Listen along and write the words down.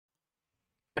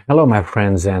Hello, my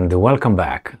friends, and welcome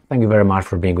back. Thank you very much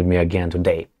for being with me again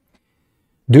today.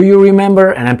 Do you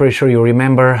remember, and I'm pretty sure you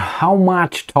remember, how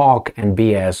much talk and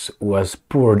BS was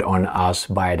poured on us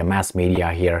by the mass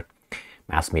media here?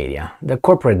 The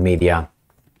corporate media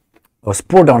was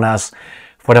poured on us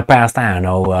for the past,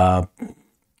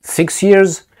 6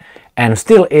 years, and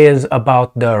still is,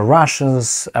 about the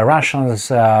Russians'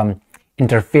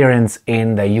 interference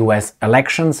in the U.S.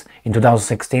 elections in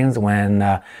 2016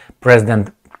 when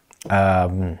President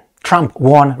Trump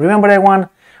won. Remember that one?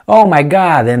 Oh my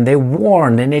God, and they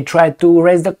warned and they tried to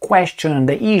raise the question,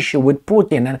 the issue with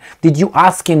Putin. And did you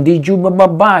ask him? Did you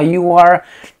You are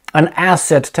an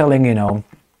asset, telling,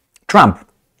 Trump.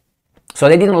 So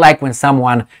they didn't like when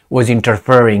someone was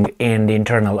interfering in the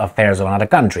internal affairs of another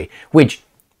country, which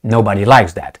nobody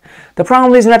likes that. The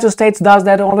problem is the United States does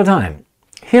that all the time.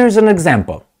 Here's an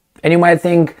example. And you might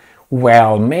think,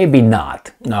 well, maybe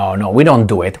not. No, we don't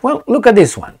do it. Well, look at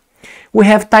this one. We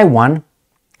have Taiwan,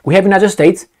 we have United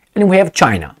States, and we have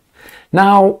China.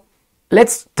 Now,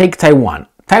 let's take Taiwan.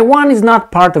 Taiwan is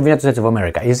not part of the United States of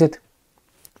America, is it?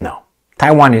 No.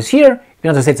 Taiwan is here,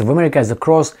 United States of America is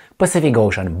across Pacific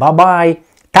Ocean. Bye-bye.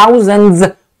 Thousands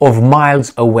of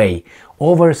miles away.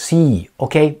 Over sea,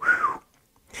 okay?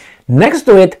 Next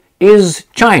to it is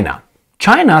China.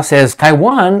 China says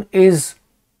Taiwan is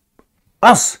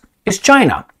us, is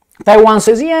China. Taiwan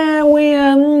says, yeah,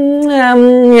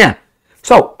 yeah.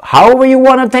 So, however you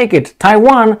want to take it,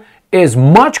 Taiwan is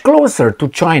much closer to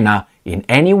China in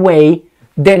any way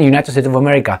than the United States of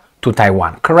America to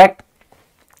Taiwan, correct?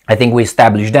 I think we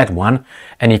established that one,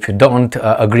 and if you don't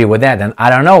agree with that, then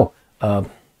I don't know.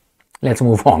 Let's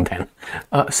move on then.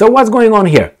 So what's going on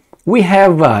here? We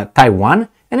have Taiwan,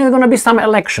 and there's going to be some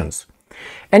elections.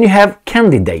 And you have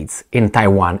candidates in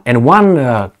Taiwan, and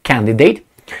one candidate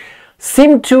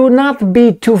seemed to not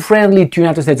be too friendly to the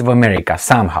United States of America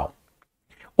somehow.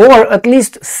 Or at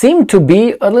least seemed to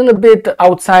be a little bit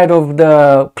outside of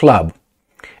the club.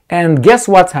 And guess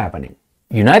what's happening?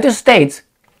 United States,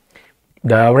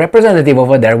 the representative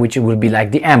over there, which will be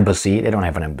like the embassy, they don't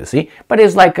have an embassy, but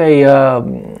it's like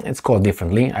it's called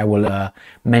differently. I will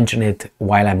mention it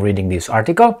while I'm reading this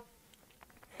article.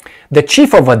 The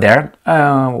chief over there,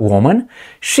 woman,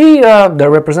 she, the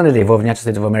representative of the United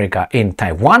States of America in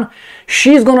Taiwan,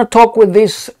 she's going to talk with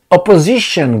this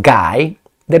opposition guy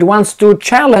that wants to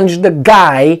challenge the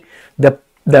guy,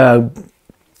 the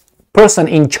person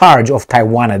in charge of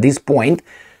Taiwan at this point,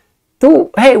 to,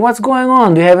 hey, what's going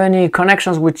on? Do you have any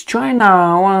connections with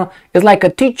China? Well, it's like a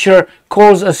teacher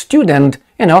calls a student,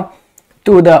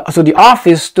 to the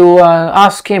office to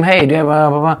ask him, hey, do you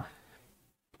have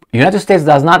United States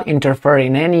does not interfere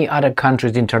in any other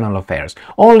country's internal affairs,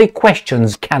 only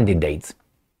questions candidates.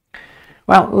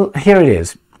 Well, here it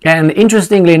is. And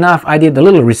interestingly enough, I did a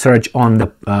little research on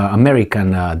the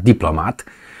American diplomat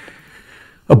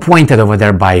appointed over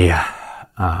there by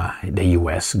the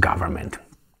US government.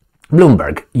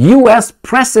 Bloomberg, US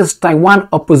Presses Taiwan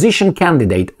Opposition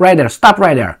Candidate. Right there, stop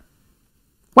right there.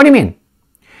 What do you mean?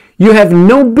 You have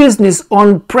no business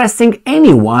on pressing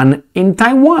anyone in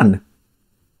Taiwan.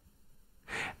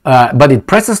 But it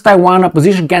presses Taiwan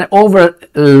opposition candidate over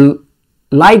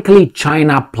likely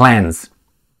China plans.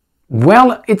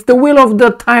 Well, it's the will of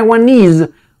the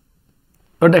Taiwanese,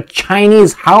 or the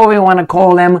Chinese, however you want to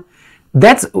call them.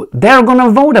 They're going to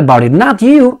vote about it, not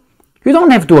you. You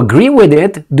don't have to agree with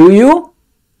it, do you?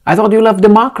 I thought you loved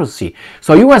democracy.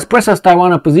 So US presses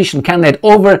Taiwan opposition candidate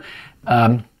over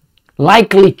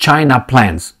likely China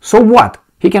plans. So what?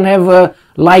 He can have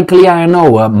likely,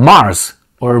 Mars,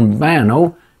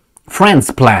 or,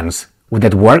 France plans. Would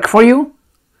that work for you?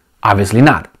 Obviously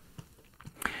not.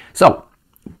 So,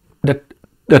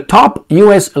 the top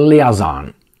US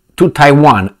liaison to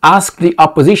Taiwan asked the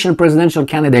opposition presidential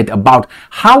candidate about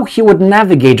how he would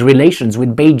navigate relations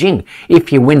with Beijing if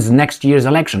he wins next year's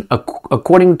election,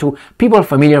 according to people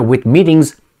familiar with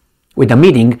the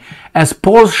meeting, as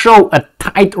polls show a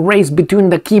tight race between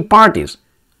the key parties.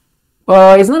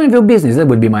 It's none of your business, that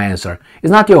would be my answer.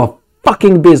 It's not your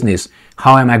fucking business.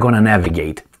 How am I gonna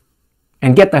navigate?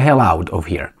 And get the hell out of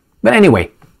here. But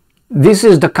anyway, this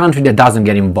is the country that doesn't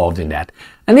get involved in that.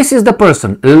 And this is the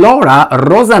person, Laura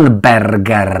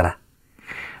Rosenberger.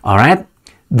 Alright?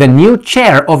 The new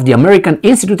chair of the American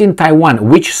Institute in Taiwan,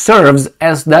 which serves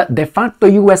as the de facto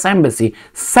US embassy,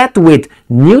 sat with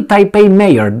new Taipei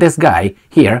mayor, this guy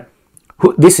here,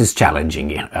 this is challenging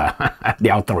the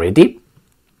authority,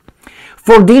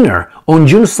 for dinner on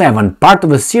June 7, part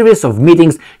of a series of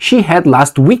meetings she had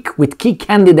last week with key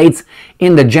candidates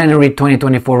in the January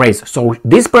 2024 race. So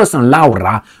this person,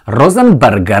 Laura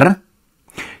Rosenberger,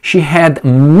 she had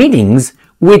meetings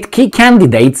with key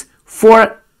candidates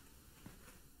for,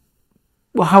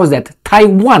 well, how is that,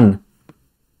 Taiwan.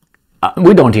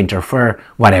 We don't interfere,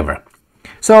 whatever.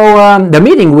 So the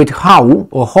meeting with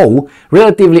Ho,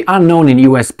 relatively unknown in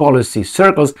US policy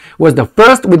circles, was the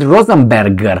first with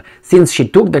Rosenberger since she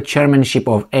took the chairmanship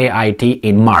of AIT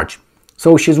in March.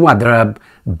 So she's what, the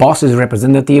boss's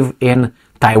representative in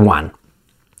Taiwan.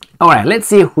 Alright, let's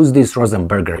see who this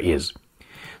Rosenberger is.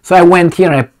 So I went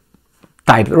here, I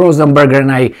typed Rosenberger,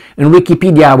 and in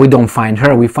Wikipedia we don't find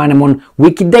her, we find him on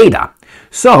Wikidata.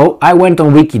 So I went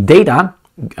on Wikidata,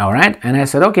 alright, and I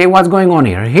said, okay, what's going on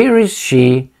here? Here is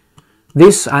she,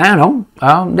 this, I don't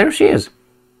know, there she is,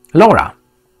 Laura.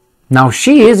 Now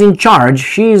she is in charge,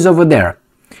 she is over there.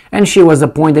 And she was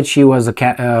appointed, she was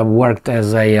worked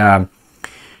as a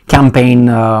campaign, in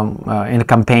a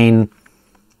campaign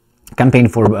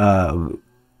for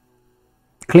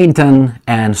Clinton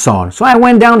and so on. So I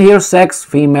went down here, sex,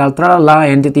 female, tra-la,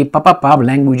 entity, pa-pa-pa,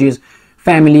 languages,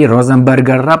 family,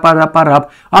 Rosenberger,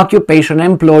 rapa-rapa-rap, occupation,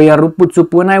 employer,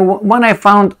 rupu-tsupu, and one I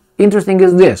found interesting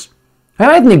is this.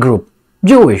 Ethnic group,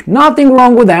 Jewish, nothing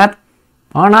wrong with that,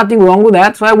 or nothing wrong with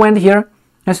that, so I went here,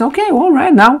 I said, okay, all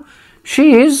right, now,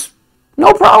 she is,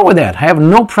 no problem with that, I have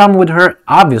no problem with her,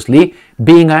 obviously,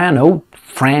 being, I don't know,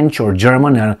 French or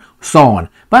German and so on,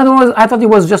 but I thought it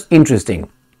was just interesting.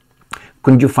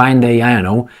 Couldn't you find a, I don't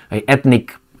know, a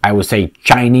ethnic, I would say,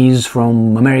 Chinese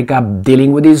from America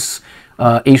dealing with these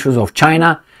issues of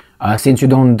China, since you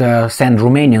don't send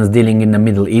Romanians dealing in the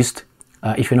Middle East,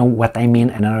 if you know what I mean,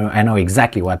 and I know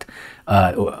exactly what,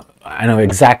 I know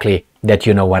exactly that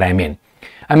you know what I mean.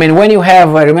 I mean, when you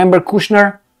have, remember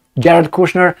Kushner, Jared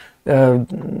Kushner,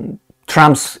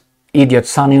 Trump's idiot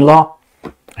son-in-law,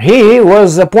 he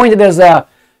was appointed as a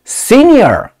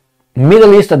senior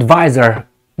Middle East advisor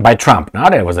by Trump. Now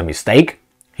that was a mistake.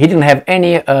 He didn't have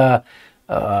any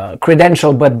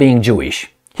credential but being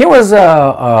Jewish. He was,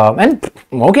 and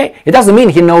okay, it doesn't mean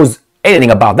he knows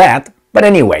anything about that, but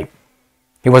anyway,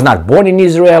 he was not born in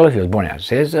Israel, he was born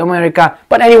in America,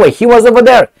 but anyway, he was over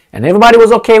there, and everybody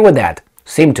was okay with that,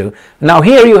 seemed to. Now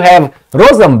here you have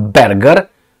Rosenberger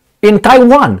in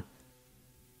Taiwan.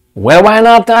 Well, why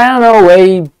not, I don't know,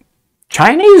 a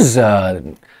Chinese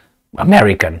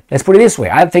American? Let's put it this way.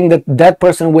 I think that that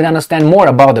person would understand more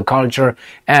about the culture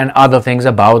and other things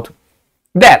about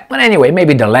that. But anyway,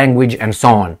 maybe the language and so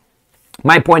on.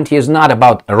 My point here is not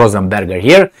about a Rosenberger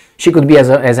here. She could be, as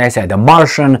I said, a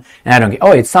Martian. And I don't get,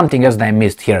 oh, it's something else that I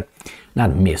missed here.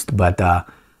 Not missed, but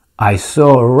I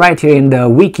saw right here in the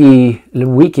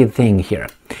wiki thing here.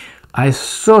 I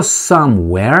saw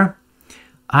somewhere,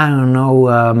 I don't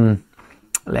know,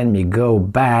 let me go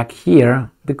back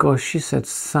here because she said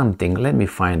something. Let me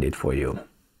find it for you.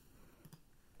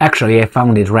 Actually, I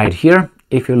found it right here.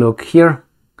 If you look here,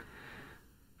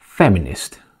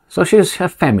 feminist. So she's a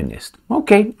feminist.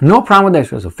 Okay, no problem with that.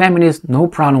 She was a feminist, no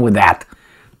problem with that.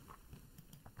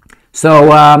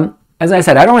 So, as I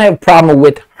said, I don't have a problem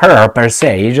with her per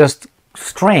se. It's just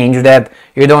strange that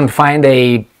you don't find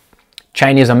a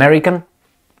Chinese American.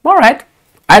 All right.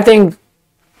 I think,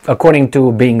 according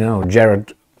to being,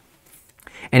 Jared,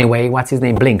 anyway, what's his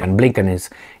name? Blinken. Blinken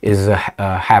is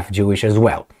half Jewish as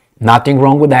well. Nothing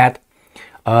wrong with that.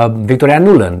 Victoria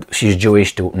Nuland, she's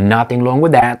Jewish too. Nothing wrong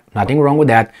with that. Nothing wrong with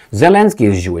that.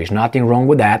 Zelensky is Jewish. Nothing wrong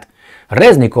with that.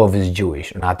 Reznikov is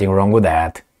Jewish. Nothing wrong with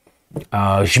that.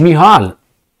 Shmihal,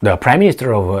 the Prime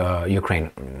Minister of Ukraine,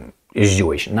 is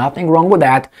Jewish. Nothing wrong with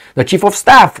that. The Chief of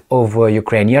Staff of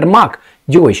Ukraine, Yermak,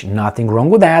 Jewish. Nothing wrong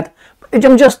with that.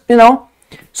 I'm just,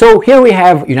 So here we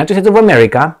have United States of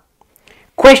America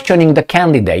questioning the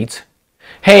candidates.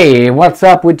 Hey, what's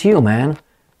up with you, man?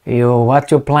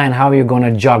 What's your plan? How are you going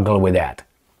to juggle with that?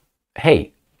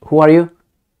 Hey, who are you?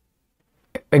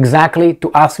 Exactly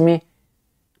to ask me?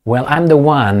 Well, I'm the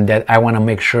one that I want to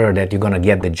make sure that you're going to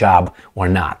get the job or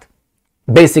not.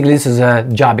 Basically, this is a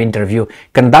job interview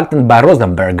conducted by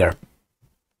Rosenberger.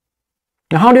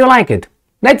 Now, how do you like it?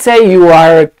 Let's say you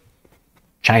are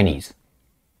Chinese.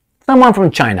 Someone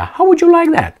from China. How would you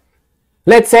like that?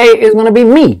 Let's say it's going to be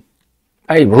me,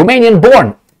 a Romanian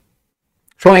born,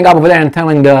 showing up over there and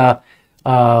telling the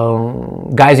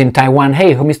guys in Taiwan,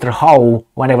 hey, Mr. Ho,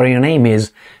 whatever your name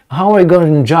is, how are you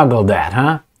going to juggle that,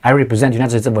 huh? I represent the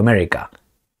United States of America.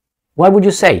 What would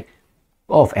you say?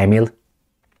 Off, Emil.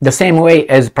 The same way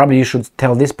as probably you should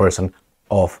tell this person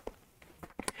off.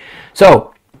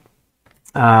 So,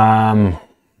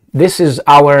 this is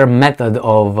our method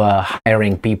of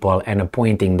hiring people and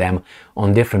appointing them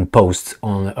on different posts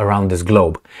around this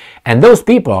globe. And those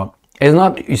people, it's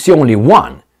not, you see, only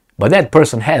one, but that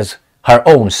person has her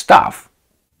own stuff.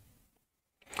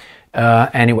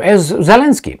 Anyway, as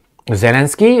Zelensky.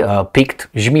 Zelensky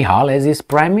picked Zhmyhal as his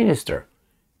prime minister.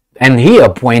 And he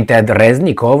appointed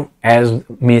Reznikov as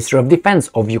Minister of Defense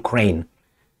of Ukraine.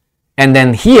 And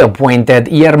then he appointed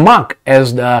Yermak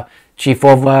as the chief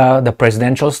of the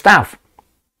presidential staff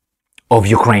of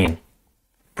Ukraine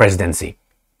presidency.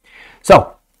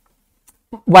 So,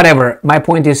 whatever, my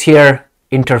point is here,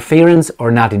 interference or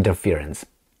not interference.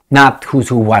 Not who's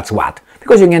who, what's what.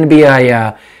 Because you can be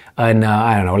I don't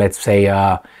know, let's say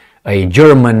a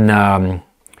German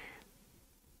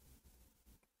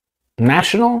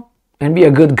national and be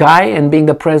a good guy, and being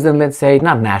the president, let's say,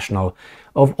 not national,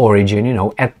 of origin, you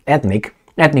know, ethnic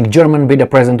German, be the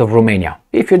president of Romania.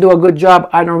 If you do a good job,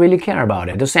 I don't really care about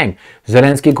it. The same.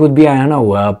 Zelensky could be, I don't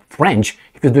know, French.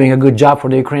 If you're doing a good job for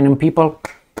the Ukrainian people,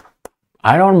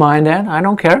 I don't mind that. I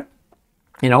don't care.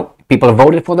 You know, people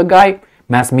voted for the guy.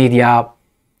 Mass media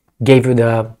gave you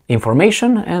the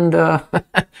information and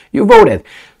you voted.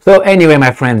 So anyway,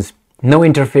 my friends, no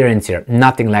interference here.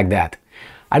 Nothing like that.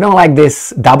 I don't like this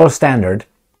double standard.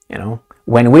 You know,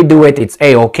 when we do it, it's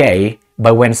A-okay.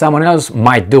 But when someone else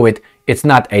might do it, it's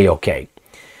not A-okay.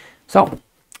 So,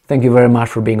 thank you very much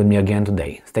for being with me again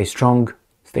today. Stay strong,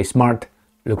 stay smart,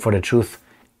 look for the truth,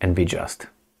 and be just.